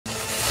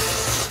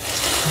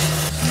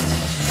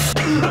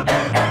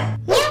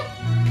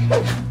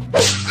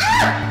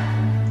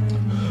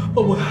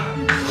뭐야.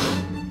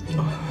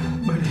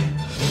 머리.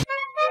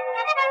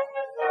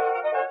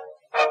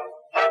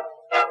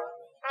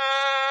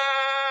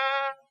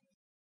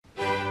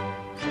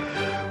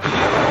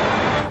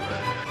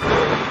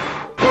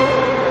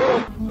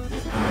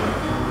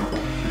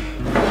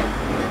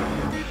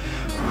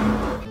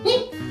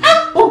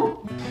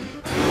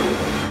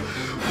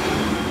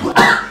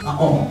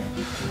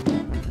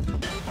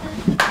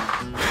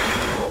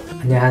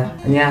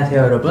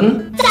 안녕하세요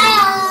여러분.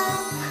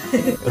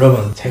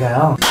 여러분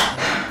제가요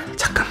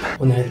잠깐만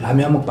오늘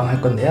라면 먹방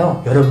할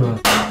건데요. 여러분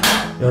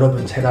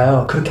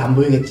제가요 그렇게 안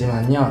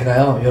보이겠지만요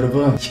제가요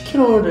여러분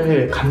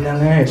 10kg를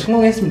감량을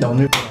성공했습니다.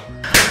 오늘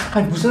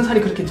아니 무슨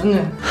살이 그렇게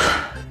쪘냐.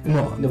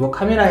 근데 뭐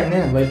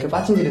카메라에는 뭐 이렇게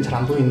빠진 일은 잘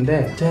안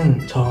보이는데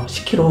아무튼 저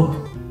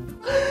 10kg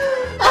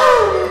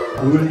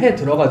올해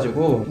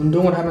들어가지고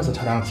운동을 하면서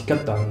저랑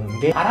지켰던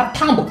게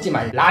마라탕 먹지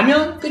말,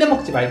 라면 끓여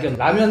먹지 말기.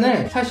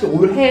 라면을 사실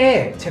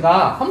올해에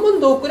제가 한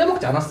번도 끓여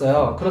먹지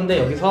않았어요. 그런데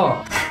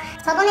여기서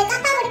저번에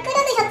짜파구리 끓여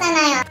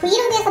드셨잖아요.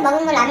 브이로그에서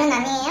먹은 거 라면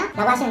아니에요?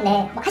 라고 하시는데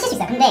뭐 하실 수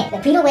있어요. 근데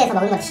브이로그에서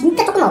먹은 거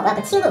진짜 조금 먹었고요.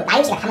 그 친구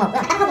나유씨가 다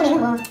먹었고요. 짜파구리는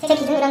뭐 제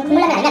기준으로는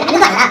국물라면 아니면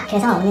라면도 알아.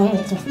 그래서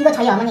오늘 지금 이거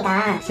저희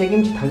어머니가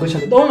새김치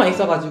담그셨는데 너무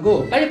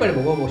맛있어가지고 빨리빨리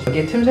먹어보시죠.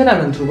 여기에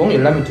틈새라면 2봉,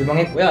 열라면 2봉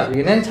했고요.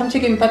 여기는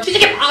참치김밥,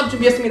 치즈김밥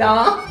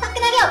준비했습니다.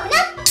 화끈하게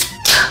없구나?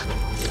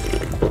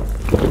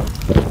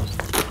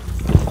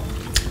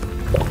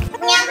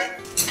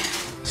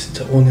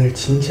 진짜 오늘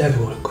진지하게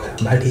먹을 거예요.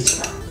 말리지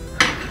마.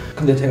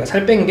 근데 제가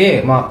살 뺀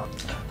게 막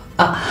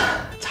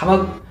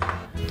자막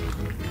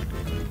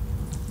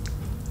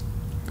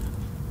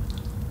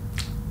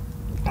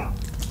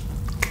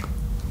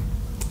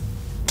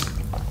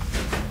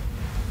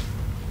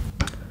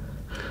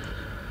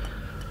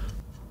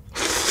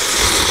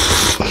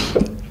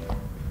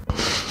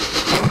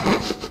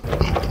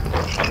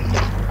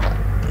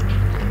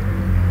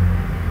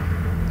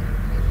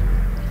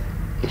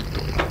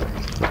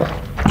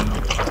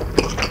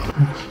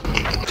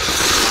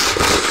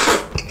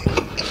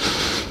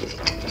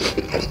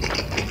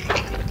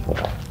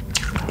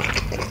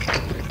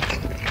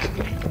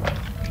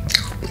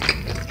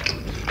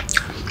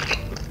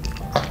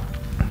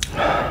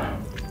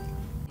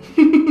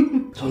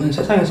저는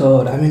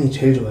세상에서 라면이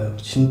제일 좋아요.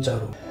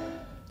 진짜로.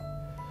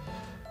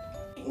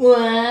 와,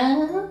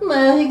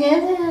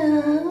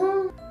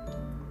 맛있겠어요.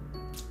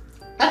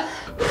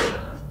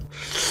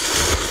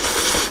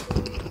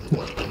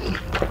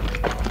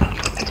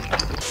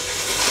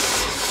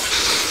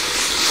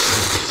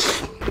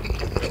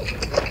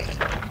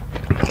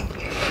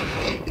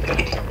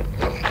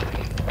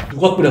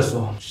 누가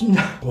끓였어?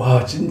 진짜.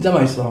 와, 진짜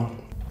맛있어.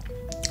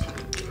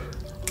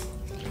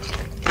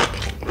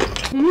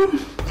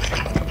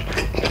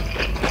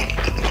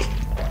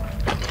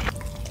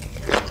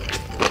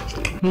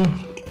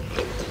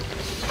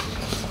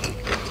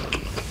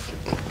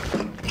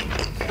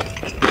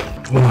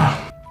 와,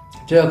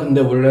 제가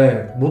근데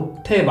원래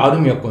모태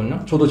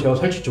마름이었거든요. 저도 제가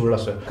살찔 줄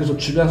몰랐어요. 그래서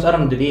주변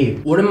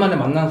사람들이 오랜만에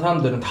만난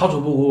사람들은 다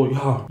저보고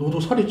야 너도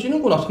살이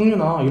찌는구나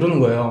상윤아 이러는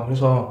거예요.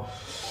 그래서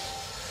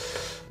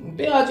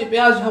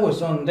빼야지 하고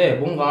있었는데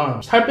뭔가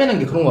살 빼는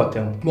게 그런 것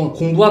같아요. 뭔가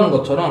공부하는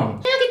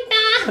것처럼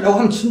해야겠다 라고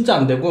하면 진짜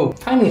안 되고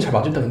타이밍이 잘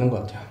맞을 때가 있는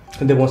것 같아요.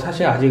 근데 뭐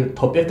사실 아직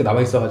더 뺄 게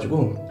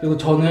남아있어가지고. 그리고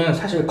저는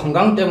사실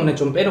건강 때문에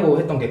좀 빼려고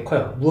했던 게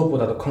커요.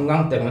 무엇보다도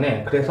건강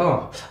때문에.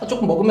 그래서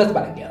조금 먹으면서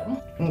말할게요.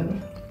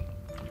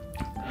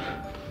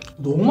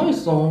 너무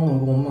맛있어.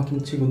 이거 엄마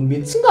김치 이거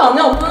미친 거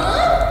아니야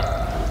엄마?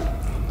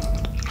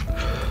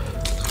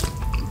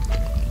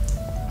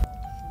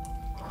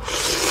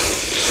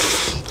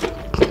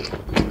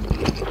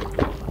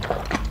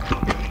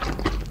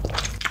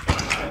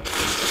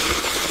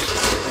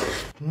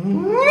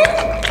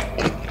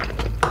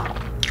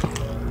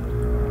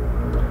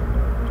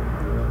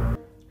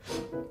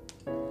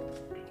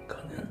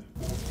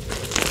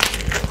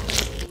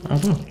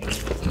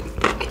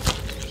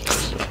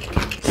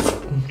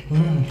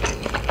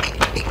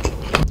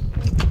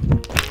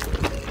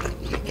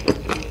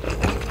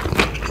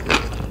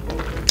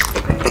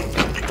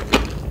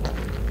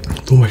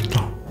 너무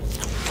맛있다.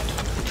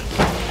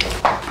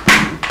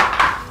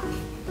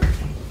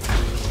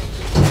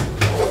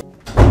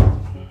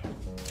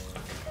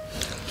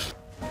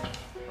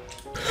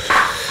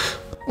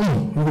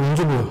 이거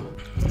언제 보여?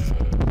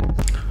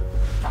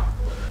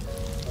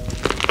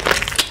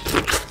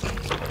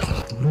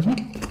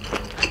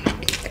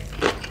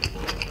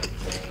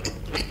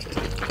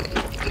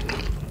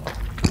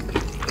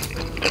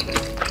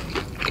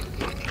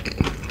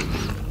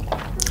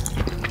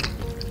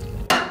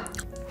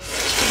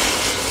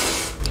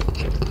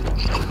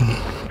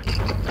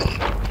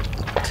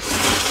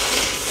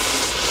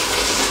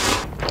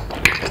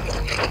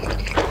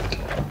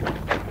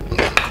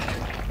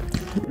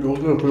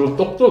 여기에 그리고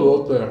떡도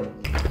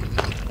넣었어요.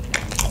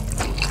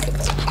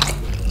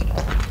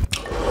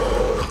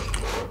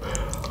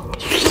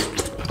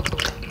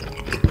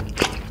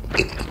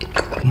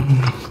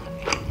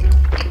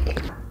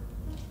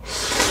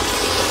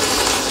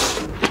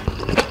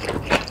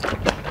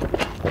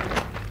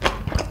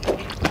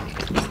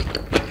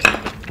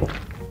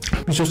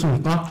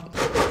 미쳤습니까?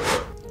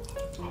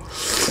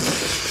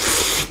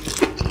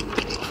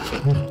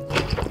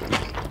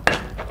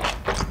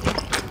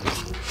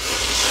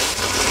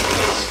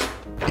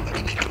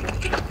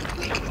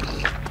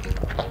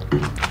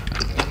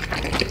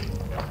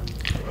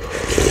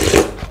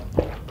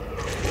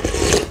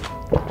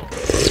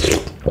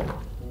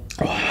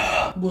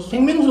 무슨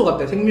생명수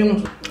같아,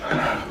 생명수.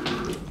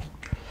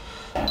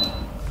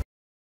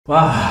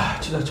 와,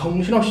 진짜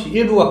정신없이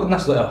 1부가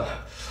끝났어요.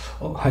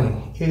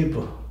 아니,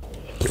 1부.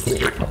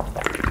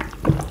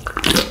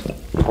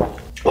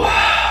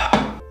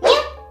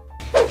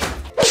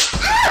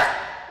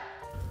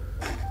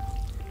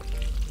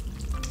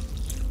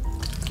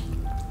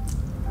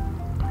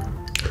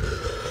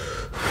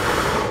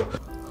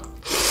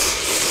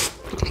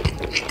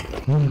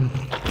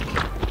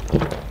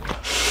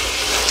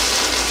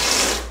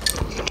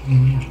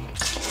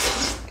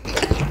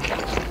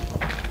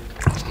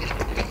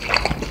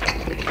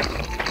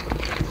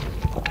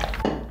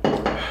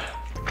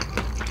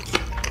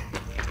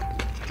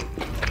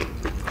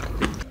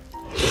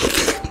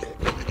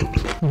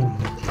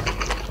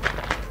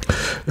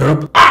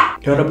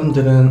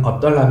 여러분들은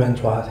어떤 라면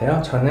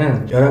좋아하세요?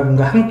 저는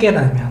여러분과 함께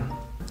라면.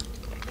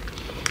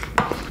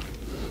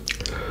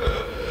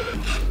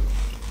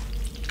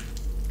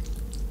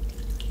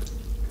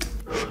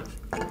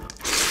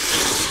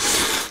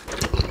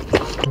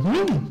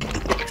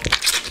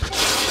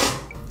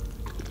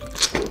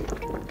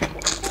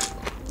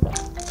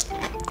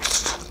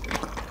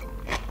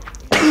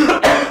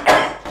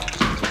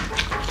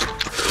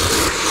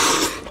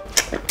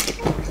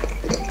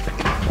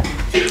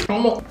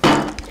 어머.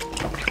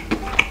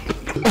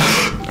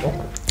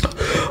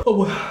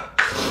 뭐야.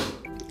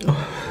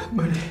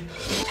 머리.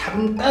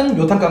 잠깐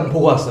요탄강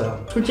보고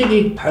왔어요.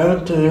 솔직히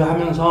다이어트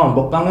하면서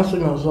먹방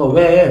했으면서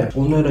왜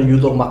오늘은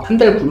유독 막 한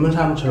달 굶은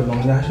사람처럼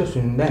먹냐 하실 수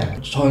있는데,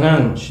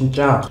 저는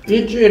진짜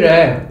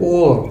일주일에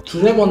꼭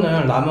두세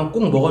번은 라면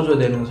꼭 먹어줘야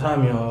되는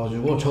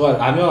사람이어가지고, 제가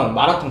라면,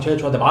 마라탕 제일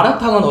좋아하는데,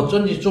 마라탕은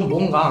어쩐지 좀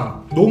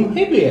뭔가 너무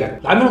헤비해.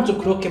 라면은 좀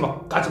그렇게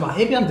막까지 막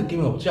헤비한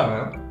느낌이 없지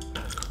않아요?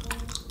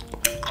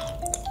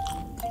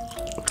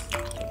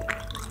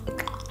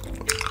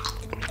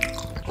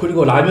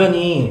 그리고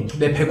라면이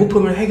내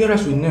배고픔을 해결할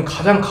수 있는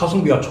가장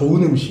가성비가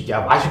좋은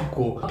음식이야.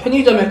 맛있고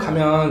편의점에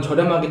가면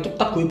저렴하게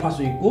뚝딱 구입할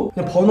수 있고,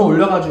 그냥 버너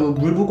올려가지고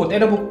물 붓고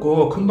때려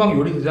붓고 금방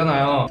요리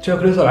되잖아요. 제가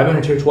그래서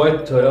라면을 제일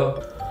좋아했어요.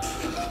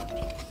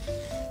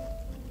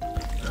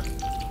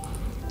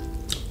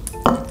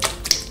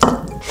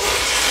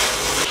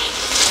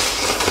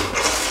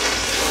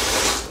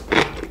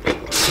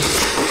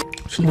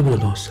 순두부를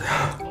넣었어요.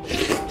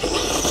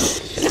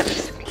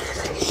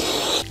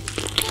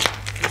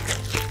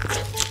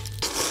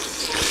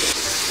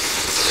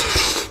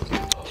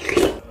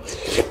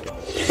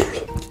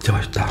 진짜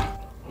맛있다.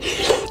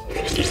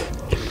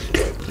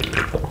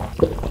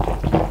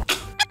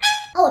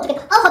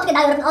 어떡해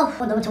나 여러분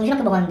너무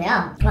정신없게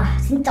먹었는데요. 와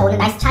진짜 오늘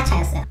나이스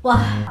차차였어요. 와,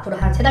 앞으로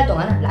한 3달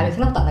동안은 라면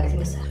생각도 안 나게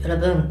생겼어요.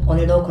 여러분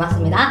오늘도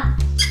고맙습니다.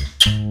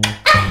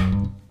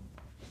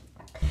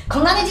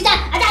 건강해지자.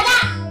 아자.